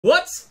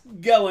What's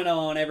going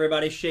on,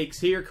 everybody? Shakes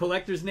here,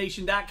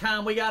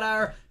 CollectorsNation.com. We got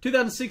our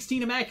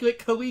 2016 Immaculate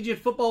Collegiate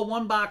Football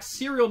one-box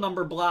serial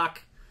number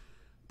block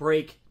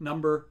break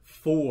number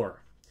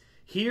 4.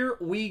 Here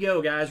we go,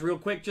 guys. Real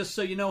quick, just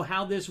so you know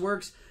how this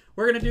works,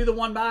 we're going to do the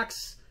one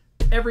box.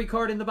 Every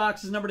card in the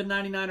box is numbered to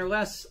 99 or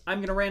less.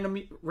 I'm going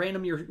to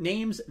random your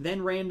names,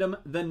 then random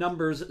the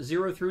numbers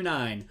 0 through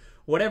 9.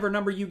 Whatever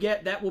number you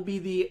get, that will be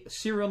the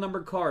serial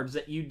number cards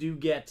that you do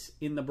get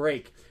in the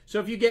break. So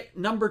if you get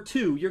number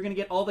 2, you're going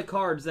to get all the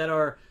cards that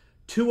are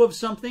 2 of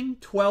something,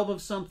 12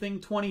 of something,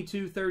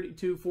 22,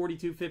 32,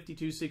 42,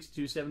 52,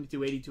 62,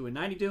 72, 82, and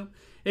 92.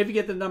 If you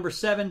get the number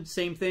 7,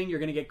 same thing. You're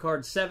going to get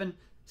cards 7,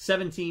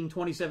 17,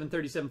 27,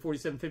 37,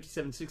 47,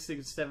 57,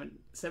 67,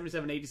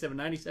 77, 87,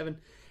 97.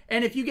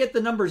 And if you get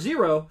the number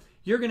 0,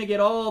 you're going to get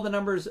all the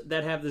numbers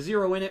that have the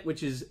 0 in it,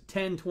 which is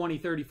 10, 20,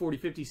 30, 40,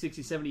 50,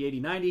 60, 70, 80,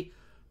 90.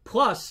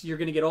 Plus, you're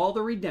going to get all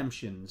the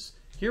redemptions.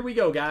 Here we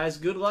go, guys.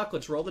 Good luck.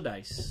 Let's roll the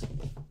dice.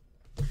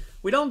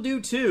 We don't do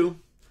 2.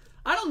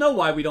 I don't know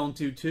why we don't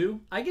do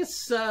 2. I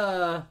guess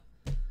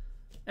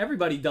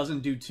everybody doesn't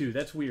do 2.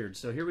 That's weird.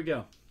 So here we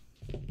go.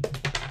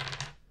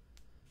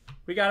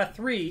 We got a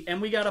 3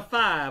 and we got a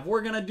 5.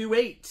 We're going to do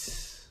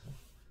 8.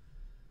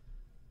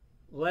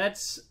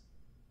 Let's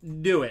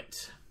do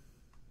it.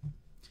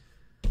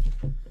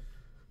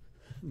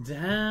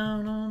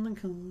 Down on the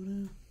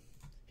corner.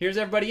 Here's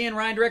everybody in.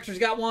 Ryan Drexler's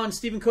got 1.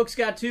 Stephen Cook's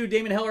got 2.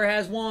 Damon Heller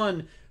has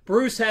 1.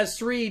 Bruce has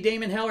 3.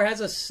 Damon Heller has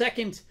a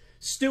 2nd.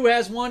 Stu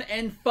has 1.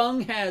 And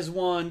Fung has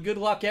 1. Good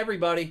luck,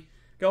 everybody.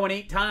 Going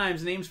 8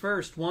 times. Names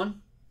first. 1,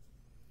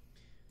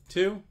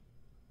 2,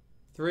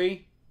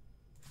 3,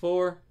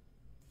 4,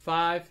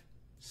 5,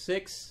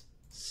 6,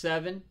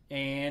 7,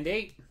 and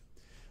 8.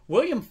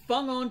 William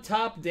Fung on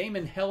top.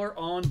 Damon Heller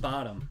on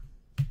bottom.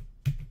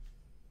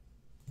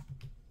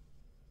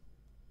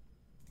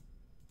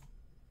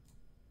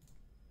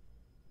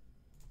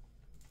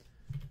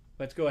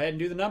 Let's go ahead and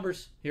do the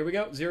numbers. Here we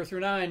go. 0 through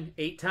 9.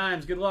 8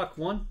 times. Good luck.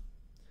 1,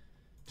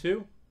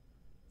 2,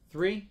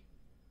 3,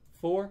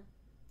 4,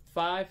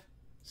 5,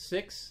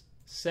 6,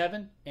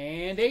 7,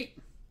 and 8.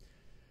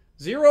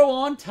 0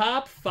 on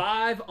top,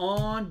 5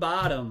 on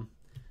bottom.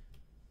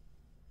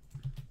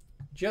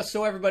 Just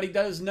so everybody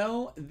does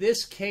know,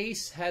 this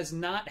case has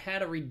not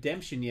had a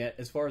redemption yet,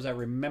 as far as I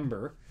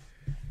remember.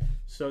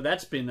 So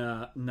that's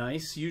been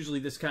nice.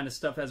 Usually this kind of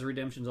stuff has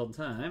redemptions all the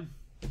time.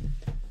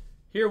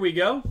 Here we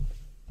go.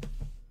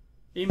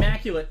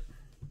 Immaculate.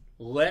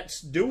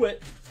 Let's do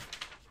it.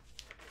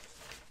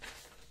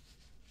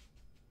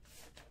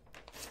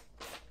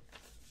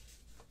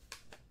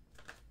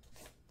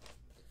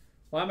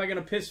 Why am I going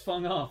to piss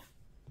Fung off?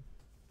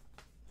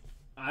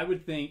 I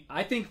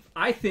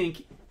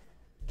think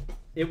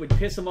it would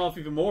piss him off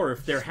even more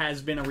if there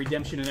has been a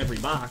redemption in every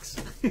box.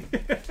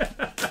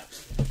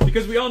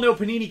 Because we all know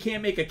Panini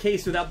can't make a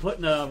case without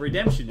putting a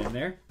redemption in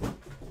there.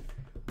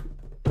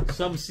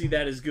 Some see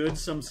that as good,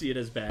 some see it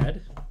as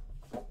bad.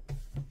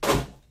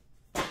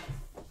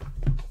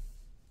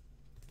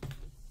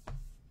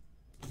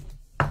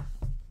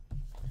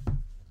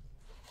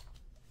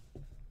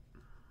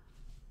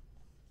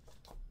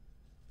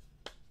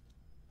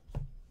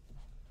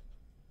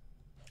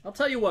 I'll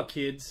tell you what,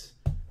 kids.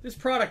 This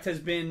product has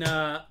been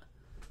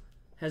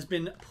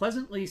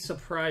pleasantly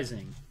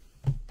surprising.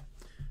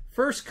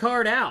 First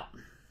card out.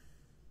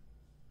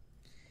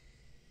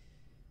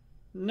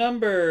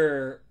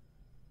 Number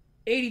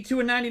 82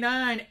 and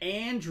 99,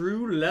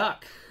 Andrew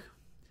Luck.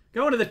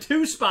 Going to the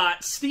 2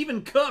 spot,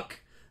 Stephen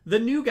Cook. The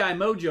new guy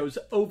mojo's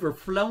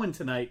overflowing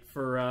tonight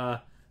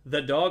for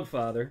the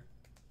Dogfather.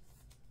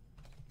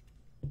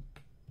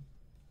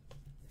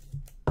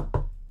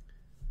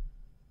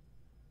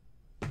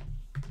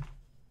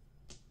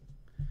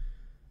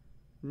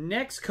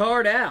 Next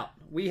card out,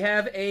 we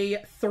have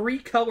a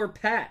 3-color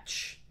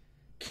patch.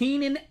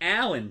 Keenan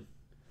Allen.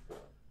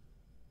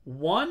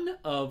 1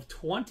 of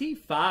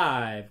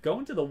 25.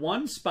 Going to the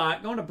 1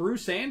 spot, going to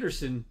Bruce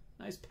Anderson.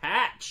 Nice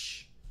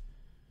patch.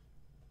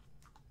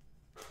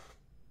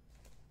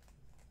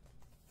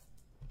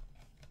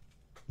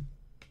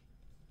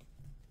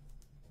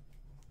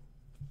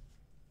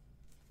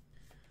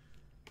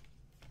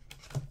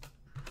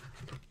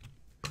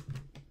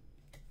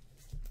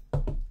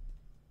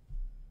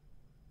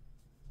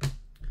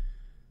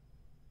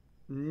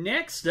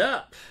 Next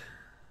up,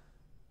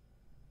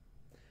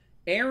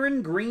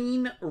 Aaron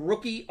Green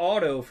rookie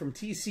auto from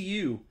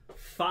TCU,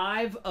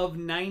 5 of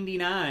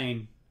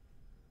 99.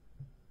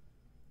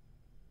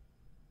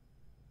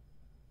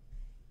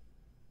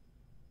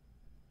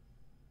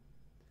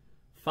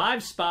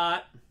 Five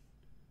spot,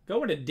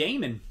 going to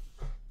Damon.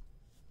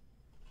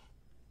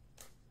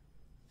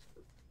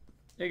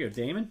 There you go,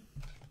 Damon.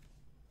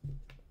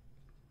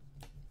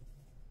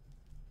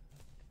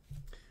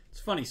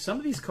 Funny, some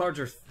of these cards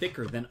are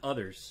thicker than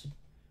others.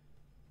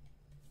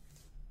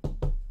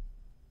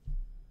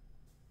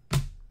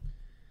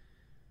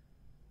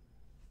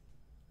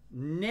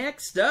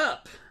 Next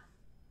up,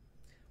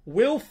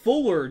 Will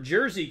Fuller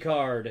jersey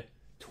card,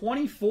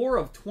 24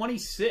 of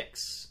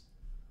 26.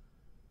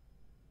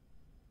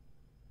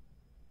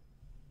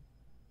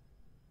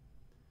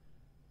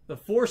 The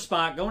 4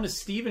 spot going to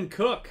Stephen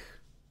Cook.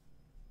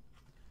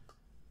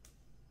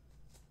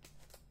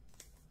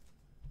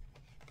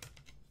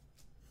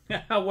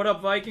 What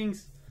up,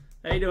 Vikings?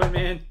 How you doing,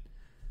 man?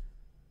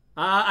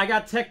 I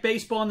got Tech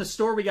Baseball in the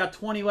store. We got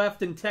 20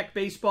 left in Tech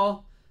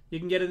Baseball. You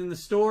can get it in the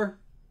store.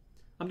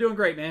 I'm doing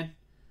great, man.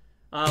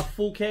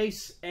 Full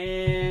case,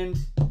 and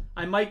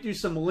I might do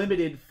some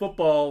limited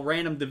football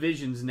random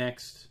divisions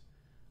next.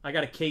 I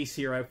got a case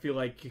here I feel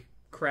like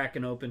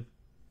cracking open.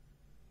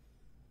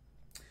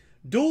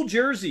 Dual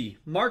jersey,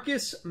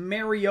 Marcus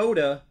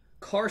Mariota,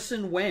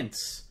 Carson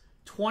Wentz,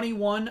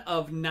 21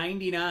 of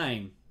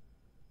 99.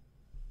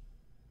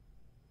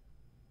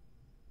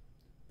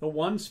 The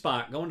 1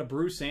 spot going to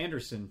Bruce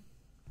Anderson.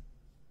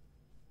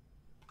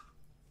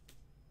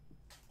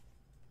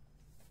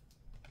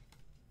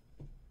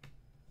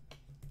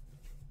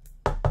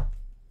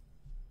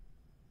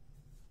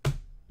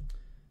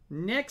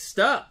 Next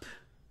up,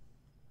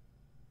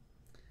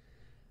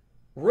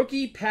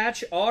 rookie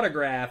patch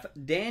autograph,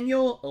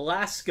 Daniel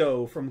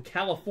Lasco from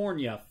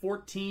California,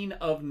 14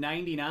 of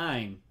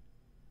 99.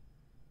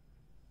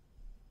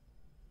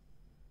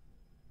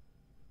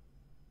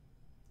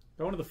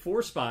 Going to the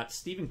 4 spot,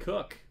 Stephen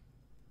Cook.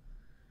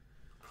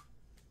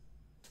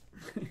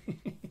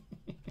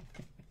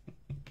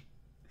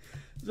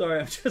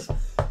 Sorry, I'm just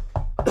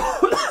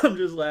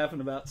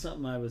laughing about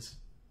something I was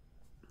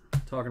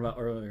talking about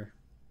earlier.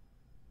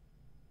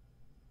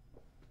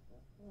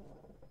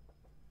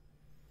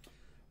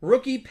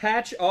 Rookie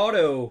patch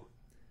auto,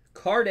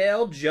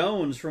 Cardale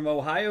Jones from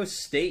Ohio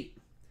State.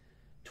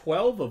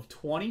 12 of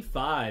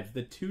 25,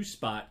 the 2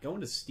 spot, going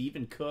to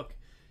Stephen Cook.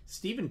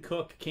 Stephen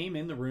Cook came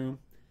in the room,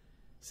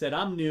 said,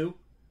 I'm new,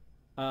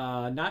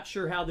 not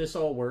sure how this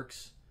all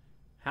works.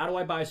 How do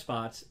I buy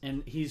spots?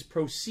 And he's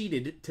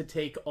proceeded to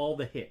take all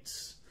the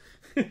hits.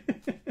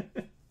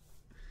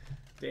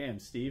 Damn,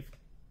 Steve.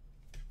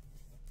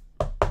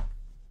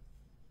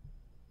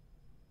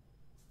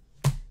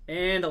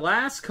 And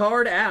last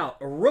card out,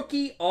 a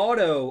rookie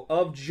auto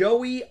of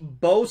Joey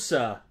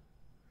Bosa.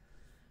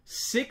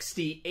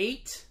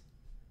 68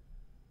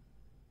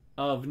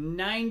 of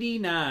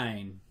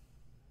 99.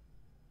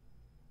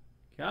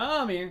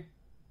 Come here.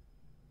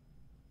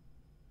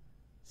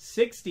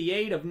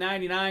 68 of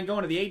 99.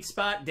 Going to the 8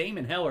 spot,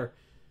 Damon Heller.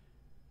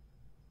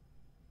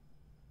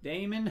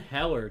 Damon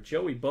Heller.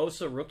 Joey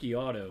Bosa, rookie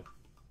auto.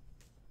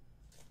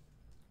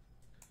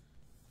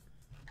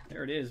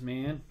 There it is,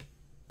 man.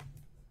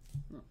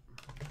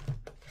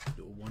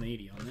 Do a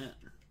 180 on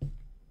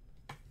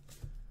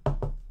that.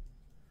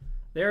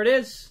 There it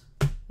is.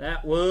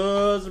 That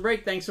was the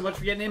break. Thanks so much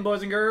for getting in,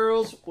 boys and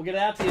girls. We'll get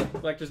it out to you.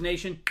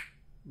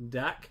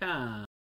 CollectorsNation.com.